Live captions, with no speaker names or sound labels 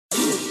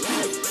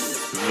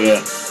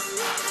Yeah.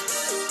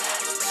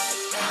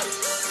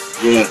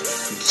 Yeah.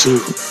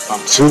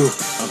 I'm too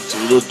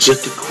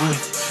legit to quit.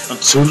 I'm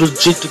too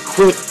legit to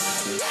quit.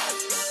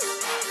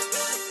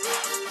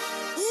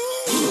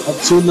 I'm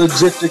too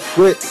legit to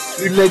quit.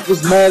 You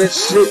niggas mad as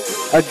shit.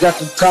 I got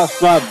the top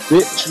 5,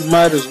 bitch. You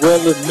might as well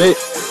admit.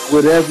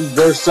 With every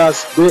verse I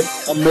spit,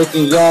 I'm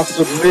making y'all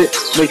submit.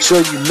 Make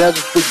sure you never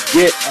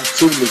forget, I'm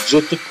too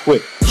legit to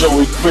quit.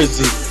 Joey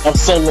Crizzy, I'm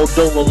solo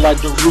dolo like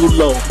the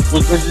Rulo.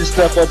 When Crizzy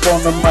step up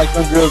on the mic,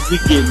 and girls be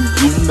getting,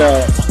 you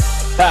know.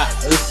 Ha,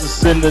 it's a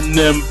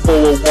synonym for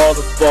a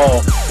waterfall.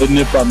 And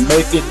if I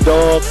make it,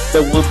 dog,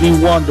 that would be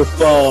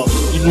wonderful.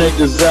 You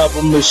niggas'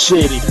 album is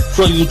shitty,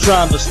 so you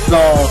trying to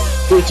stall.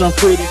 Bitch, I'm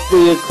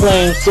critically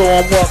acclaimed, so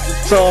I'm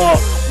walking tall.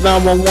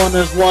 911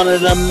 is one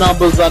of them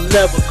numbers I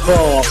never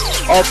call.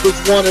 Office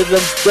one of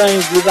them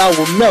things that I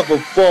will never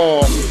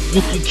fall.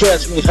 You can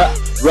catch me hot,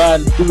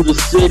 riding through the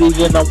city,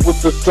 and I'm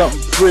whipping something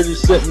pretty,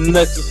 sitting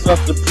next to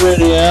something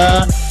pretty,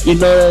 huh? You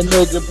know that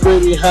nigga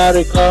pretty hot,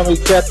 they call me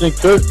Captain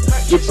Kirk.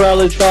 You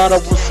probably thought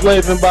I was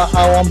slaving by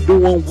how I'm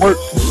doing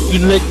work. You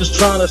niggas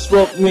trying to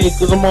smoke me,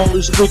 cause I'm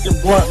only speaking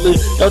bluntly.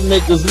 Y'all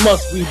niggas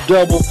must be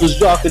double, cause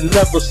y'all can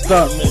never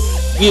stunt me.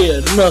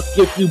 Yeah, nuck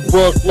if you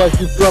buck like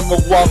you from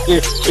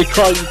Milwaukee. They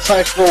call you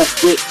Typho,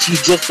 bitch, you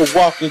just a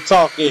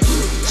walkie-talkie.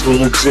 Too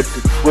legit to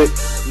quit,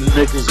 you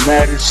niggas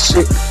mad as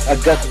shit. I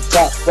got the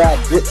top 5,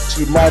 bitch,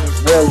 you might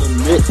as well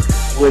admit.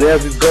 With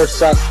every verse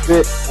I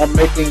spit, I'm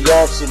making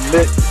y'all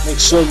submit. Make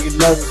sure you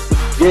never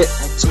forget,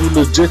 I'm too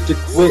legit to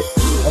quit.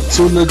 I'm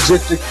too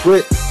legit to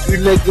quit, you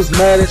niggas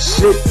mad as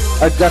shit.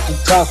 I got the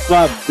top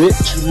 5,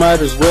 bitch, you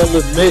might as well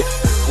admit.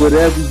 With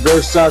every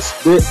verse I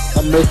spit,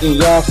 I'm making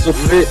y'all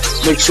submit.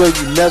 Make sure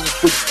you never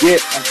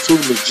forget, I'm too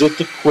legit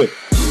to quit.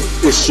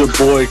 It's your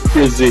boy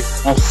Kizzy,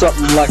 I'm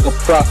something like a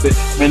prophet.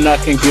 Man, I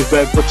can give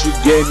back what you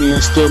gave me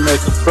and still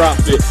make a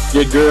profit.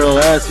 Your girl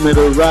asked me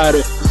to ride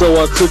it,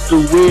 so I took the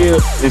wheel.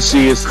 And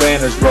she is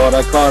Spanish, broad,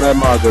 I call that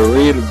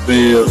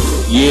Margaritaville.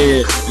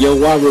 Yeah,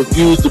 yo, I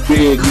refuse to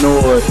be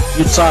ignored.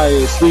 You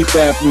tired, sleep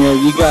apnea,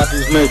 you got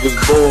these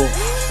niggas bored.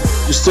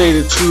 You say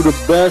that you the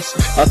best,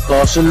 I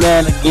call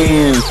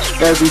shenanigans.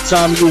 Every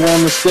time you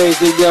on the stage,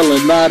 they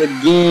yelling, not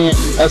again.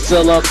 I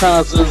sell all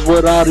concerts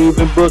without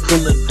even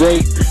booking a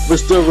date. But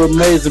still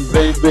amazing,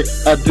 baby,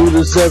 I do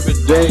this every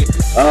day.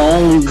 I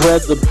only wear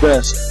the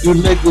best, you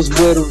niggas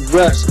wear the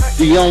rest.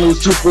 The only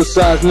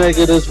super-sized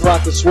nigga that's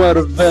rockin'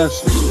 sweater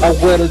vest. I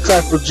wear the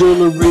type of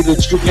jewelry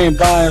that you can't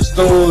buy in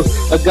stores.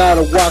 I got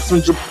a watch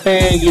from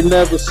Japan you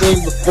never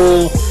seen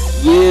before.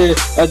 Yeah,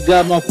 I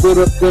got my foot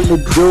up in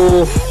the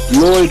door.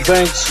 Lloyd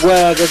Bank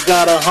swag, I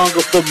got a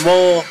hunger for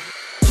more.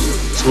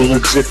 Too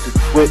legit to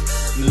quit,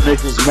 you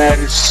niggas mad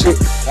as shit.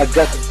 I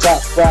got the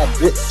top 5,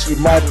 bitch, you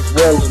might as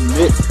well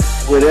admit.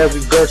 With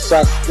every verse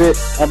I spit,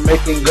 I'm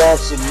making y'all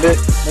submit.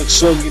 Make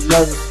sure you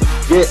never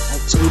forget,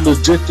 I'm too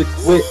legit to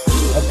quit.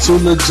 I'm too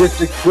legit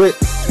to quit,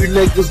 you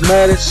niggas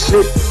mad as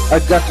shit. I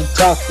got the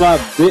top 5,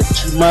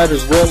 bitch, you might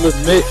as well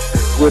admit.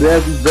 With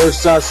every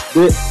verse I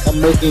spit, I'm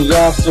making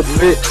y'all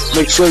submit.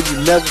 Make sure you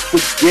never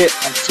forget,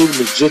 I'm too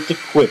legit to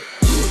quit.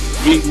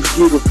 Getting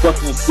through the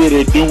fucking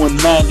city, doing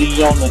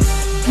 90 on it.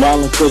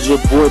 Smiling cause your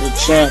boy the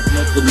champ,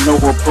 nigga, no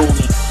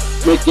opponent.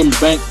 Making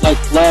bank like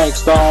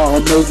Flagstar or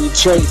maybe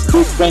Chase.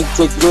 Big bank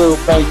take little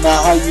bank,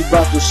 now how you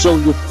about to show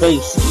your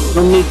face?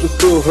 No need to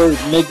feel hurt,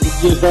 nigga,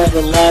 you've had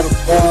a lot of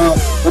fun.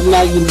 But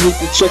now you need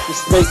to check the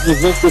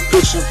statements,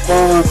 insufficient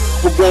fun.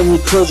 But blame me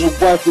cause your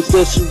wife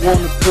said she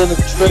wanted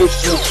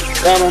penetration.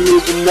 I don't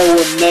even know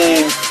her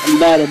name, I'm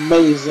not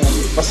amazing.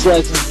 My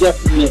swag's is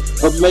definite,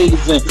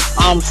 amazing.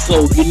 I'm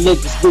so, you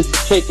niggas busy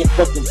caking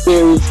fucking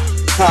fairies.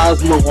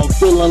 Cosmo, I'm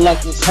feeling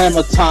like it's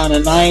hammer time,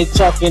 and I ain't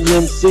talking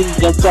MC,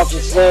 I'm talking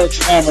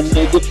sledgehammer,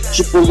 nigga.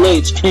 Triple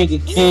H, king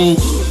of kings.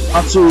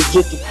 I'm too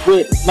legit to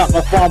quit. Not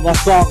my farm, my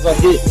songs I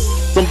hit.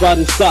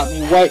 Somebody stop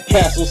me, White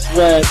Castle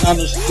swag, I'm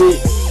the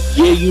shit.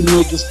 Yeah, you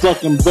niggas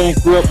fucking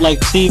bankrupt like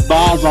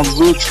T-Boz. I'm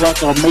rich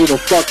like I made a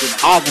fucking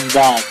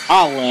Haagen-Dazs.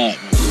 Holla at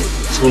me.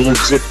 Too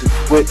legit to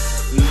quit.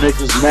 You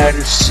niggas mad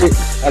as shit.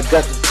 I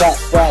got the top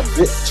 5,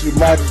 bitch. You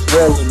might as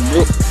well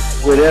admit.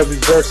 With every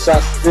verse I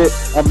spit,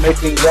 I'm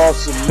making y'all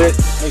submit.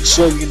 Make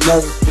sure you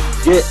never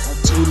forget, I'm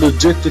too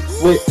legit to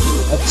quit.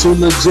 I'm too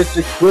legit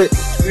to quit.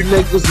 You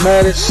niggas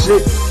mad as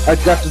shit. I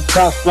got the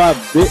top 5,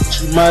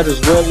 bitch. You might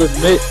as well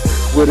admit.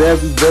 With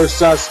every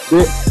verse I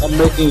spit, I'm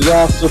making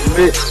y'all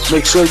submit.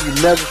 Make sure you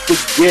never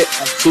forget,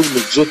 I'm too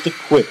legit to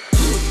quit.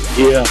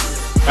 Yeah.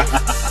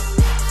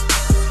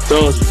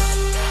 Told you.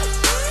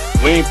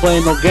 We ain't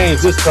playing no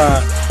games this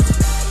time.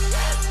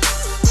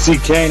 See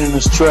Cain in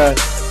this track.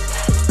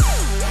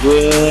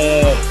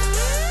 Yeah,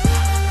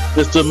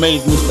 it's the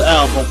Amazing Mr.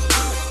 album,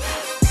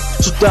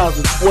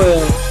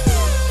 2012.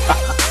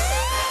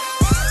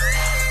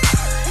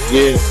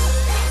 Yeah.